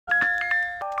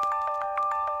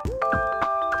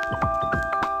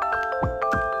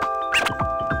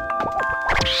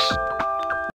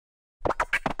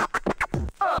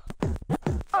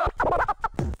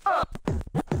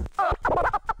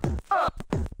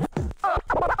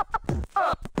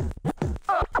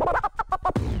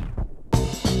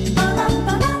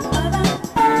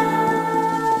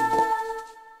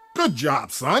Good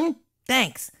job, son.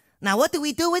 Thanks. Now what do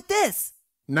we do with this?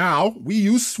 Now we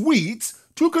use sweets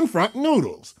to confront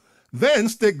Noodles. Then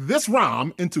stick this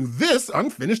ROM into this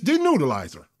unfinished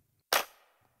denoodleizer.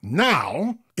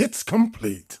 Now it's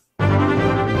complete.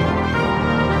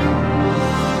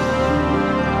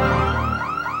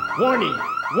 Warning!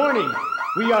 Warning!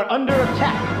 We are under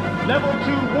attack! Level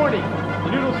 2 warning!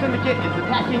 The Noodle Syndicate is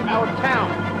attacking our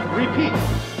town! Repeat!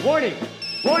 Warning!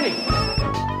 Warning!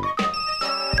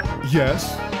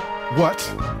 Yes? What?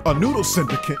 A Noodle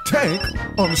Syndicate tank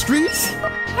on the streets?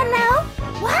 Hello?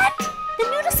 What? The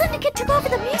Noodle Syndicate took over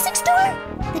the music store?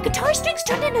 The guitar strings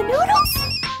turned into noodles?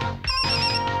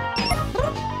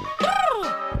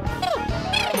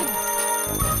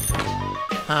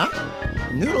 Huh?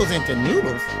 Noodles into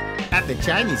noodles? At the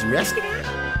Chinese restaurant?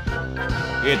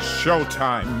 It's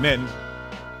showtime, men.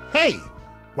 Hey,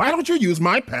 why don't you use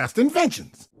my past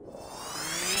inventions?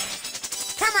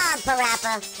 Come on,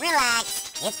 PaRappa,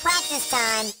 relax. It's practice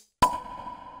time.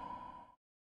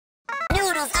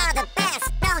 Noodles are the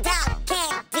best, no doubt,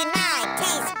 can't deny.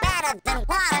 Taste better than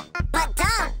water, but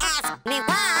don't ask me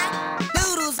why.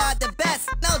 Noodles are the best,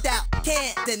 no doubt,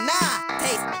 can't deny.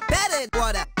 Taste better than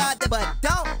water, but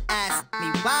don't ask me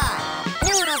why.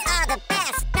 Noodles are the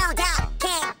best, no doubt,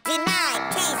 can't deny.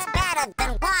 Taste better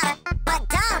than water, but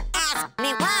don't ask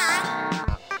me why.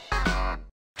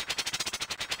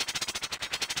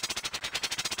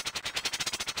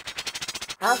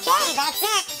 Okay, that's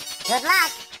it. Good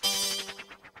luck.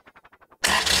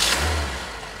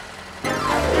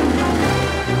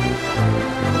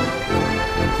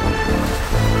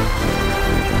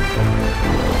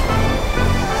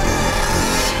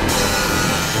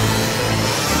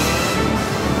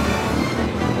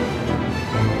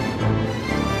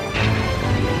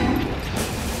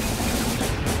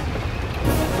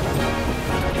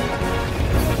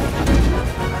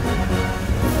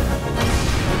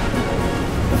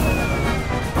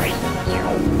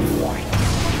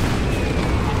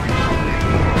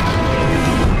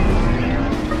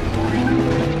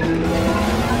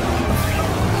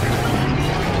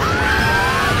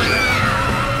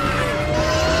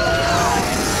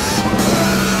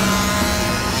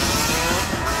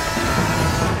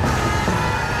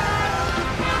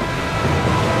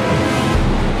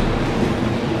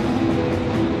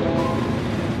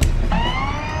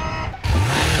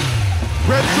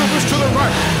 Red troopers to the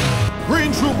right.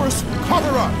 Green troopers,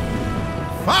 cover up.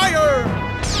 Fire!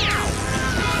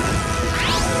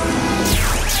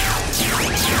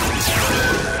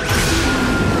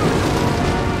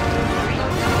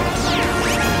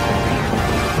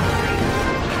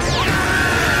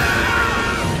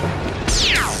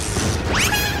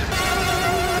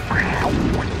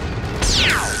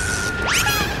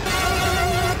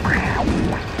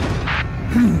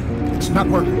 It's not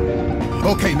working.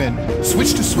 Okay, men,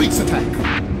 switch to sweets attack.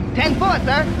 10-4,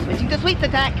 sir. Switching to sweets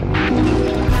attack.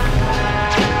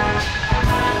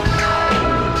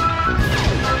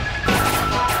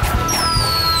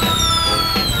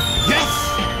 Yes!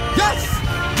 Yes!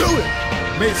 Do it!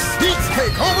 May sweets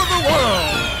take over the world!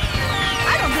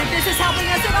 I don't think this is helping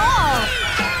us at all.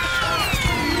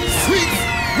 Sweets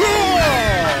rule!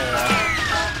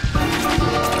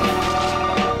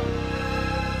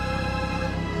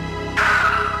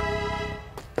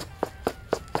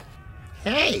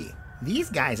 Hey,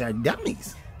 these guys are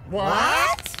dummies.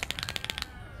 What?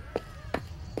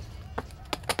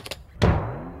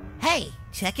 Hey,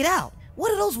 check it out.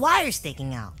 What are those wires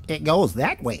sticking out? It goes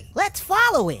that way. Let's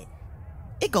follow it.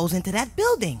 It goes into that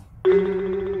building.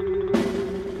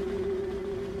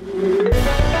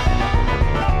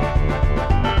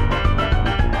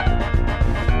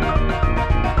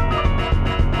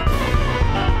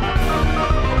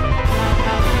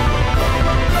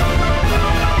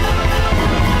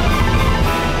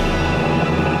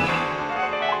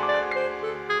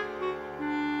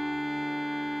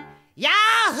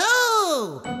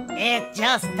 Yahoo! It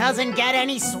just doesn't get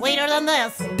any sweeter than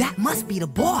this. That must be the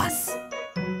boss.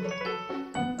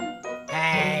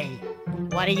 Hey,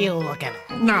 what are you looking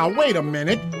at? Now, wait a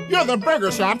minute. You're the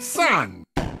burger shop's son.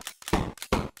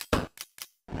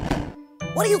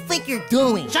 What do you think you're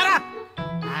doing? Shut up!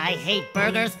 I hate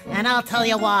burgers, and I'll tell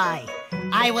you why.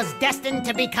 I was destined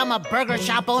to become a burger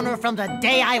shop owner from the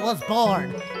day I was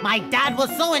born. My dad was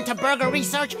so into burger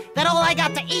research that all I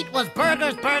got to eat was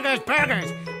burgers, burgers,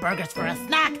 burgers. Burgers for a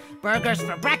snack, burgers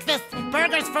for breakfast,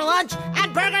 burgers for lunch,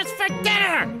 and burgers for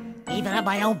dinner. Even at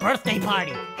my own birthday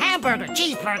party. Hamburger,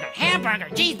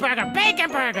 cheeseburger,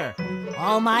 bacon burger.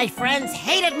 All my friends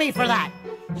hated me for that.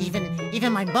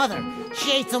 Even my mother.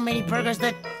 She ate so many burgers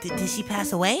that... Did she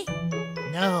pass away?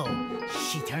 No,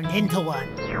 she turned into one.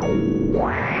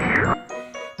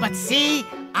 But see,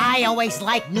 I always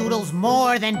liked noodles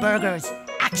more than burgers.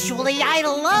 Actually, I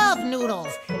love noodles.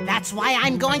 That's why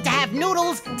I'm going to have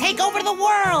noodles take over the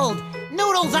world.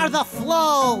 Noodles are the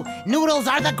flow. Noodles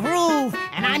are the groove.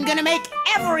 And I'm gonna make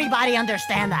everybody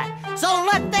understand that. So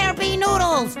let there be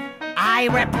noodles. I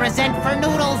represent for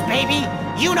noodles, baby.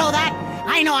 You know that.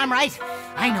 I know I'm right.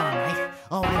 I know I'm right.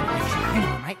 Oh, I'm right. I know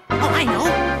I'm right. Oh, I know.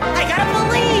 I gotta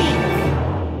believe.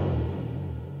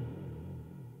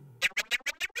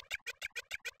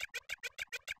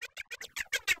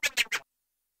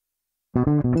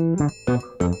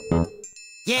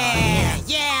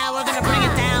 Yeah, we're gonna bring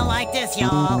it down like this,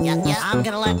 y'all. I'm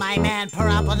gonna let my man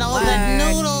PaRappa know that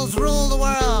noodles rule the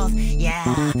world. Yeah,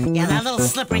 that little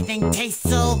slippery thing tastes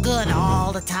so good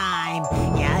all the time.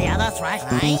 Yeah, that's right.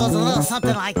 It goes a little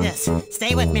something like this.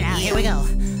 Stay with me now, here we go.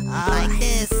 Like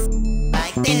this.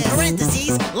 In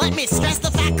parentheses, let me stress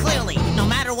the fact clearly. No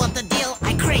matter what the deal,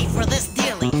 I crave for this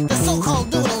dearly. The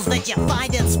so-called noodles that you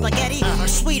find in spaghetti are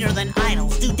sweeter than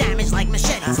idols, do damage like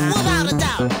machetes. Without a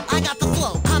doubt, I got the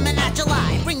flow coming at you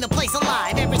live. Bring the place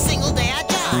alive every single day I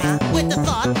jive. With the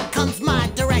thought comes my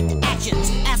direct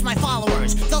actions. Ask my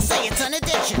followers, they'll say it's an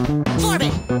addiction. Slurp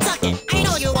it, suck it, I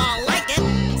know you all like it.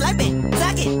 Slurp it,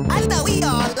 suck it, I know we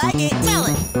all like it. Smell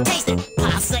it, taste it,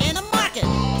 pasta in a market.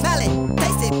 Smell it,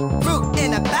 taste it, fruit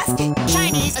in a basket.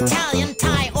 Chinese, Italian,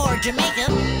 Thai, or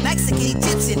Jamaican. Mexican,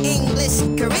 Egyptian, English,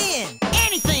 Korean.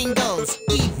 Anything goes,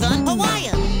 even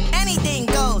Hawaiian. Anything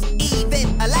goes, even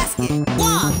Alaskan.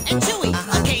 Long and chewy,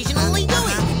 occasionally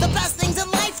gooey. The best things in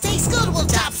life taste good, we'll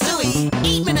chop suey.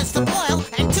 8 minutes to boil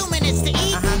and 2 minutes to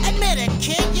eat. Admit it,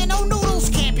 kid, you know noodles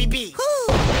can't be beat.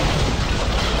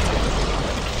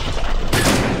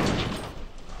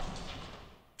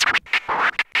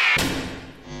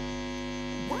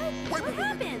 What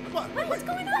happened? What's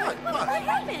going on? What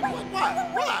happened?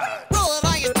 Roll it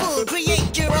on your spoon,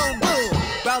 create your own boom.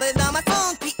 Roll it on my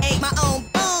phone, create my own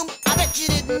boom. I bet you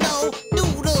didn't know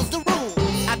noodles the rule.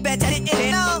 I bet you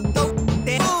didn't know the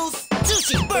rules.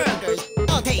 Sushi, burgers,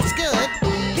 all taste good.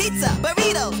 Pizza,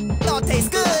 burritos, all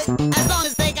taste good. As long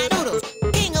as they got noodles,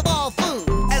 king of all food.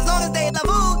 As long as they love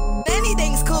food,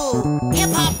 anything's cool.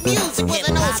 Hip-hop music with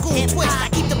an old school twist. I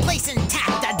keep the place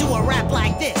intact, I do a rap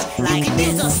like this. You can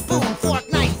use a spoon, fork,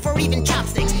 knife, or even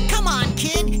chopsticks. Come on,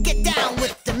 kid, get down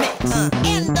with the mix.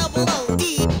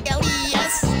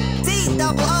 N-O-O-D-L-E-S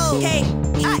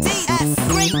T-O-O-K-I-T-S.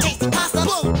 Great tasty pasta,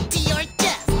 blow to your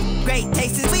chest. Great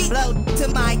tasty sweet, blow to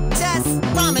my chest.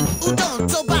 Ramen, udon,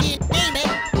 soba, you name it.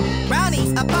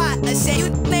 Brownies, a pot, a shake, you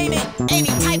name it. Any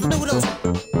type of noodles,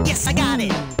 yes, I got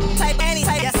it. Any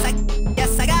type, yes,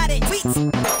 I got it. Sweets.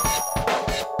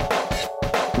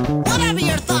 Whatever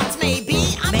your thoughts may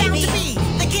be, I'm bound to be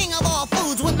the king of all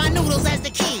foods with my noodles as the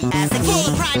key. Full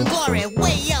of pride and glory,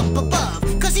 way up above.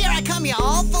 Cause here I come,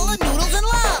 y'all, full of noodles and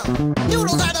love.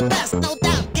 Noodles are the best, no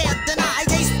doubt, can't deny.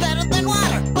 Taste better than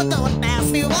water, but don't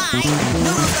ask me why.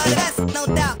 Noodles are the best, no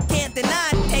doubt, can't deny.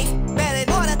 Taste better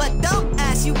than water, but don't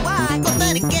ask you why. But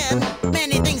then again,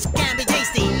 many things can be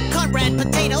tasty. Cornbread,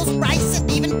 potatoes, rice,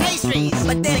 and even pastries.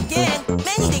 But then again,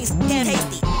 many things can be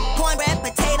tasty. Cornbread,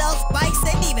 potatoes, rice,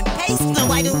 and even pastries. So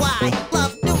why do I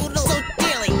love noodles so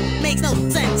dearly? Makes no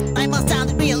sense, I must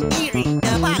sound real eerie.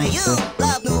 Then why do you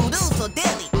love noodles so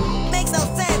dearly? Makes no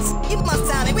sense, you must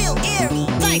sound real eerie.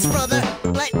 Thanks, brother.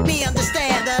 Let me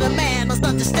understand that a man must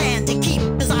understand to keep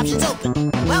his options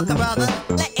open. Welcome, brother.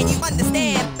 Letting you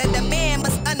understand that the man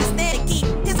must understand to keep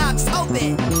his options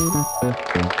open.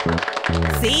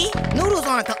 See? Noodles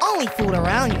aren't the only food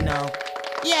around, you know.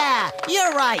 Yeah,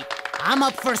 you're right. I'm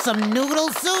up for some noodle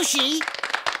sushi.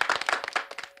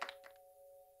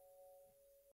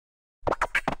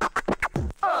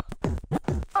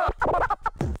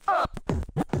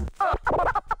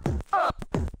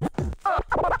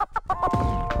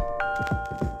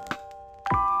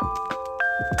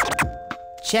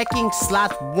 Checking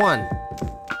slot 1.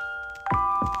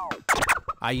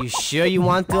 Are you sure you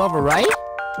want to overwrite?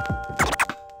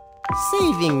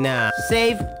 Saving now.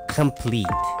 Save complete.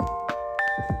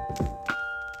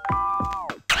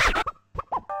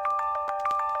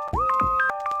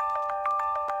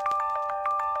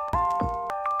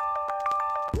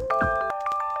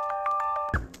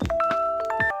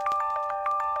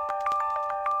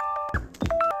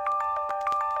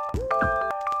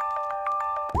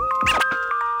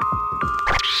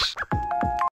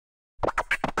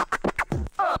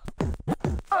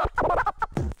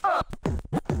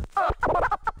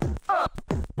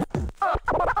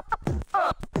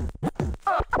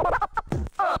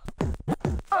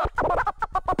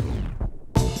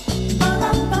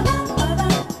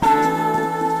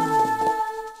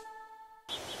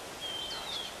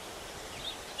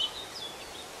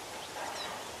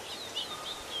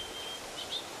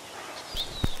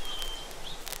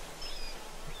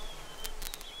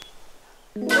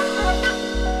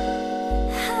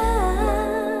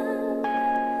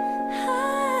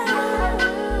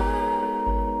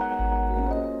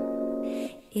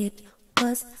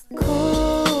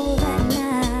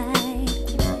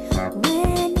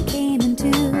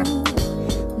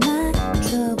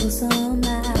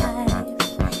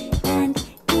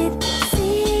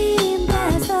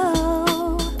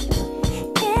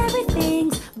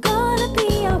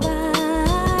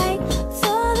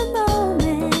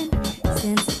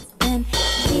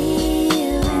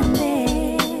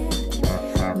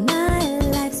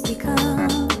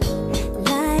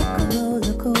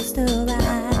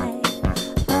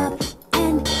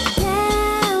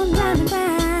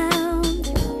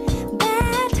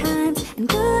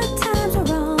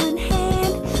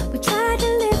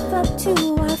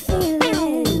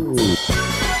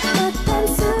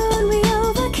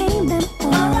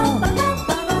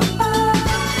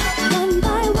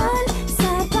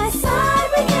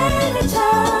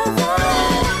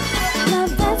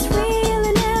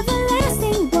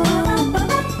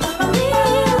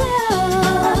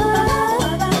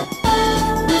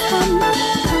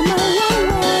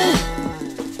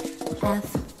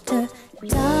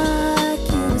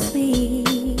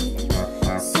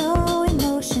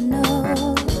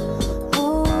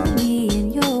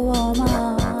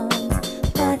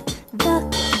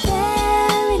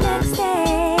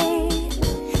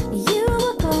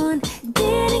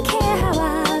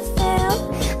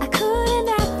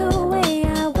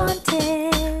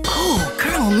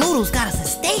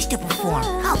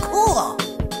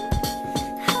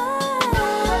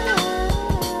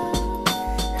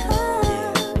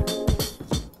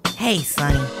 Hey,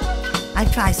 Sonny.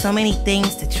 I've tried so many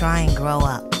things to try and grow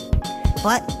up,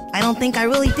 but I don't think I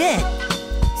really did.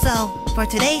 So, for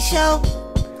today's show,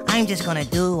 I'm just gonna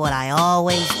do what I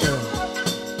always do.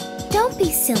 Don't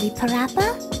be silly,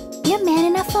 PaRappa. You're man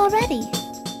enough already.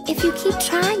 If you keep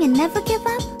trying and never give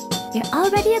up, you're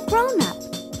already a grown-up.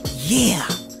 Yeah,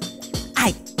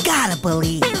 I gotta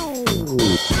believe.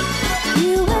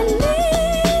 You and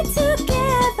me together.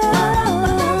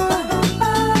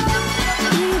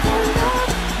 Even though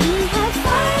we have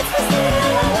fights, we're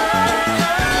still alive.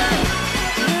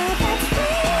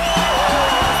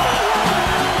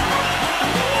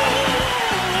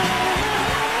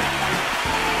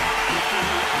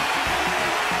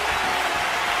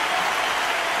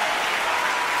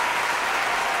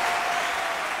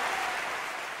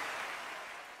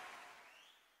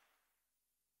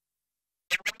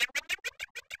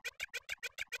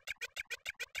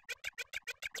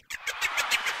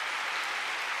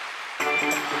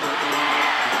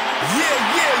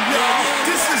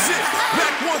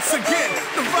 that's once again,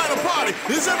 the final party.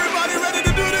 Is everybody ready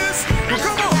to do this? Well,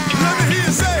 come on, let me hear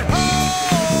you say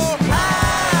ho, ho.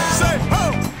 Say ho,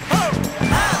 ho,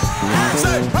 ho.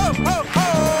 Say ho, ho, ho.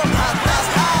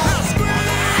 Now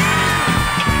scream.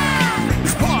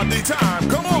 It's party time.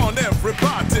 Come on,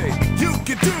 everybody. You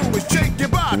can do is shake your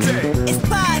body. It's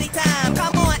party time.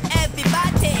 Come on,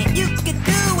 everybody. You can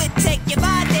do it. Shake your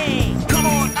body. Come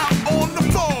on out on the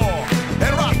floor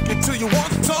and rock it till you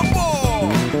want some more.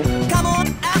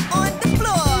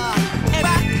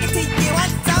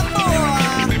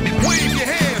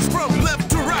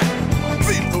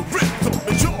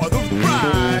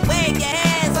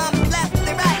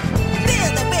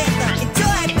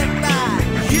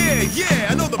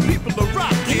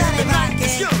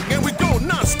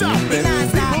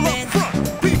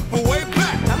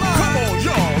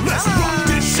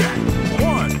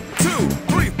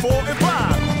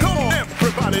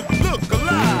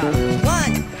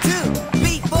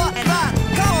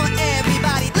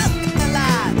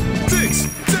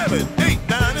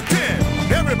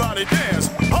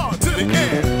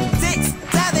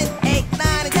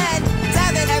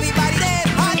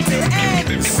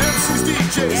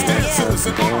 And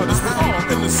artists, we're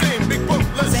all in the same big boat.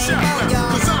 Let's shout now,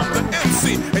 'cause I'm the MC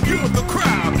and you're the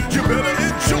crowd. You better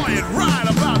enjoy it right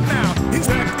about now. He's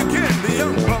back again, the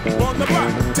young pup on the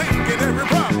block, taking every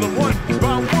problem one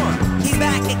by one. He's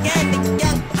back again, the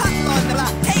young pup on the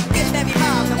block, taking every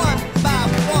problem one by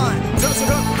one. Doesn't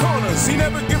cut corners, he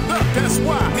never gives up. That's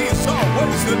why he's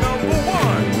always the number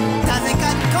one. Doesn't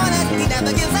cut corners, he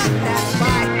never gives up. That's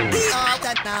why he's all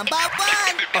the number one.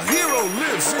 A hero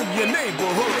lives in your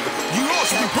neighborhood. You ought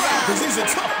to be proud, 'cause he's a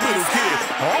tough little kid.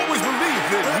 I always believe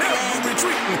it, never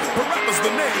retreating. PaRappa's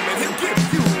the name, and he'll give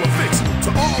you a fix. To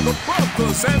all the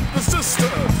brothers and the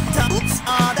sisters. To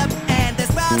all the and the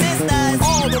sisters.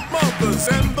 All the mothers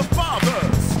and the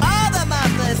fathers. All the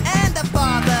mothers and the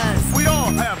fathers. We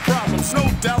all have problems, no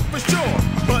doubt for sure.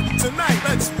 But tonight,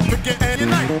 let's forget and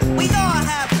unite. We all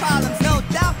have problems, no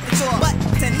doubt for sure. But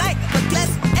tonight, forget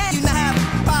and you not have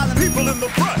problems. People in the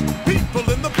front, people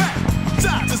in the back.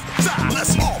 Side to side,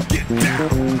 let's all get down.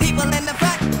 People in the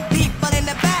front, people in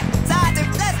the back. Side to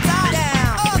let's side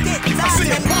down. All get down. I see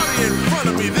a party in front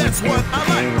of me, that's what I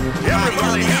like.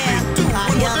 Everybody happy, doing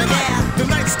what they like. The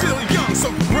night's still young, so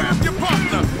grab your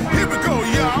partner. Here we go,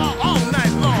 y'all, all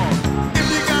night long. If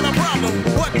you got a problem,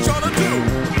 what you gonna do?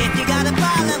 If you got a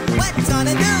problem, what you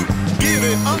gonna do? Give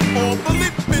it up or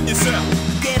believe in yourself.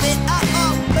 Give it up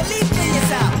or believe in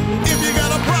yourself. If you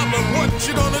got a problem, what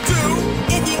you gonna do?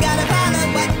 If you got a problem,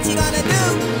 what you gonna do?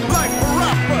 Like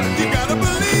PaRappa, you gotta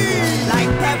believe. Like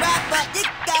PaRappa, you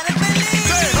gotta believe.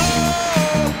 Say ho,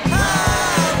 ho.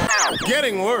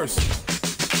 Getting worse.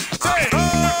 Say ho,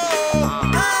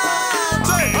 ho.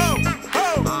 Say ho, ho,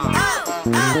 ho,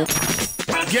 ho.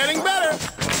 Getting better.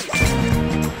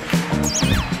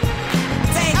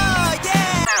 Say oh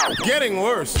yeah. Getting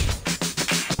worse.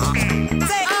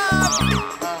 Say oh,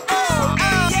 oh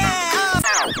yeah. Oh.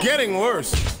 Getting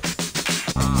worse.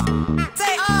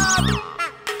 Say oh,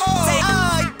 say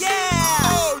oh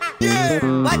yeah. Oh yeah.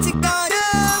 What you gonna do?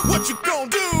 What you gonna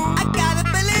do? I gotta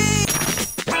believe.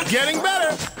 Getting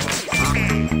better.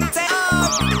 Say oh,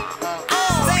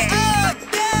 say oh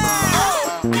yeah. Oh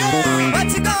yeah. What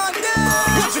you gonna do?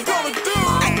 What you gonna do?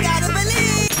 I gotta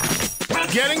believe.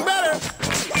 Getting better.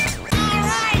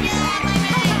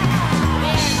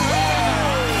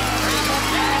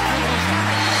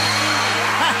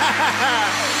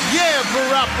 Yeah,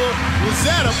 PaRappa, was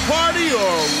that a party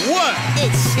or what?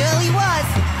 It surely was.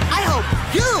 I hope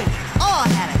you all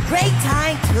had a great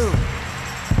time too.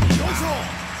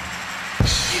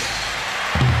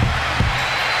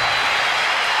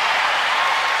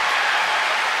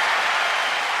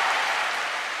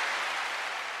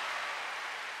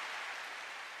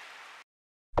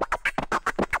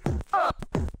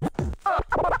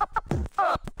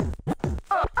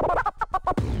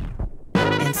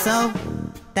 So,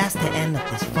 that's the end of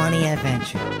this funny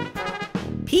adventure.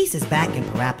 Peace is back in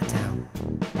PaRappa Town.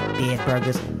 Beard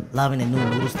burgers, loving the new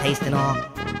noodles taste and all.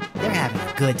 They're having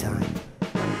a good time.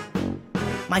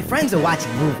 My friends are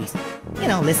watching movies,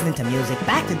 listening to music,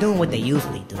 back to doing what they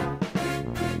usually do.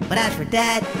 But as for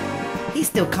Dad, he's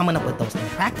still coming up with those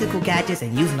impractical gadgets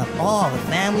and using up all the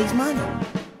family's money.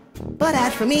 But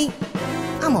as for me,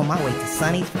 I'm on my way to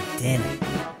Sonny's for dinner.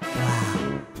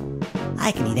 Wow,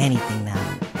 I can eat anything now.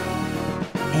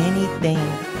 Anything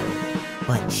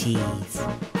but cheese.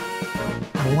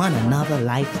 I want another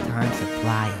lifetime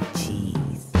supply of cheese.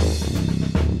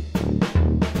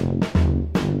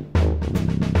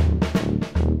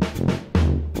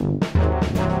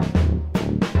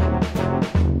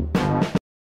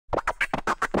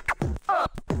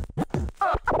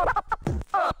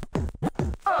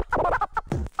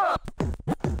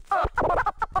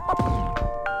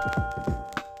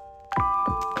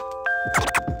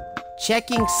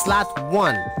 Checking slot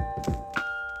 1.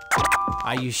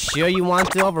 Are you sure you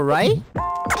want to overwrite?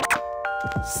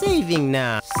 Saving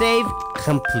now. Save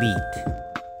complete.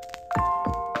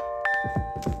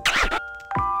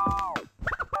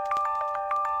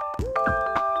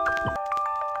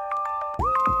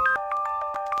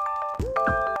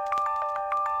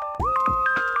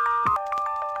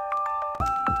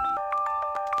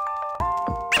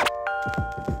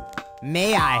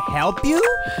 May I help you?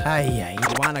 Hiya, you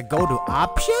wanna go to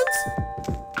options?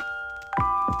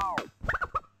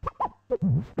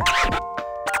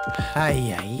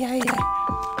 Hiya, hiya.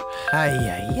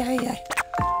 Hiya, hiya.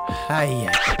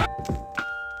 Hiya.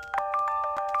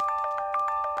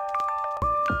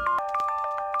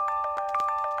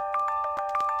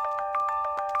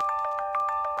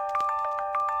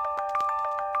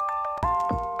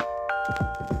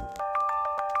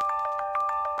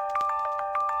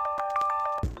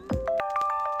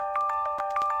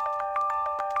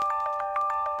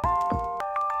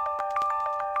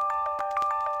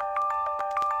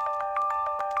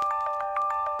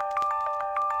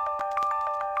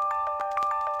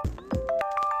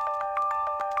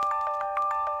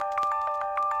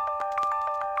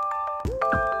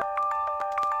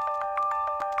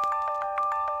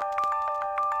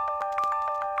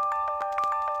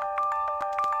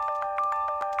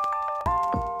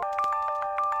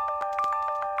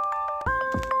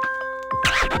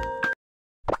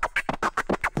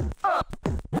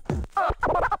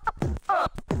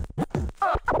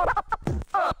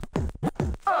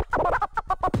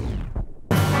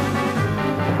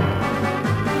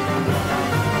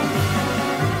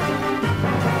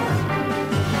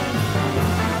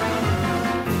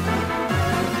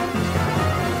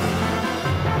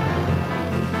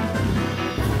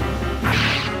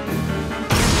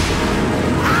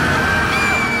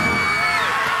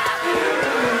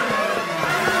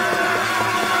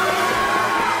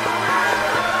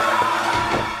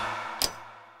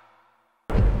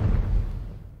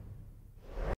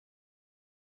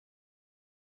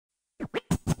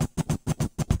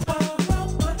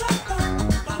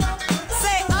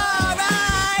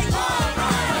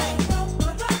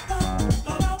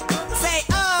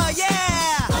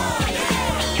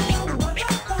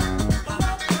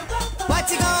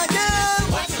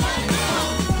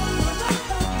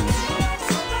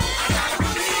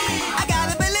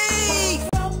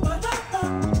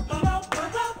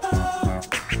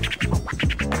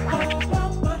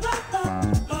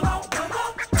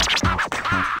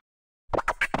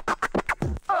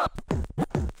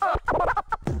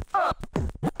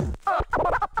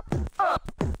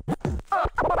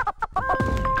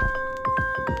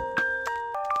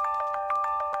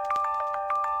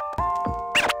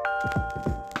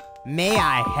 May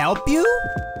I help you?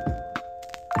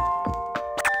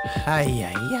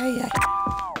 Hiya, hiya.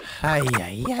 Hiya,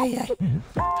 hiya.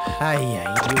 Hiya,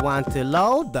 you want to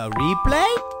load the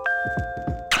replay?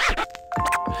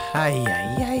 Hiya,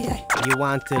 hiya. You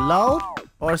want to load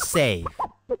or save?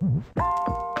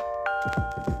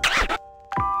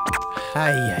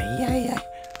 Hiya, hiya.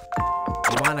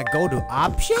 You want to go to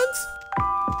options?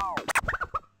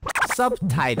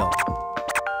 Subtitle.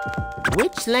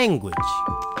 Which language?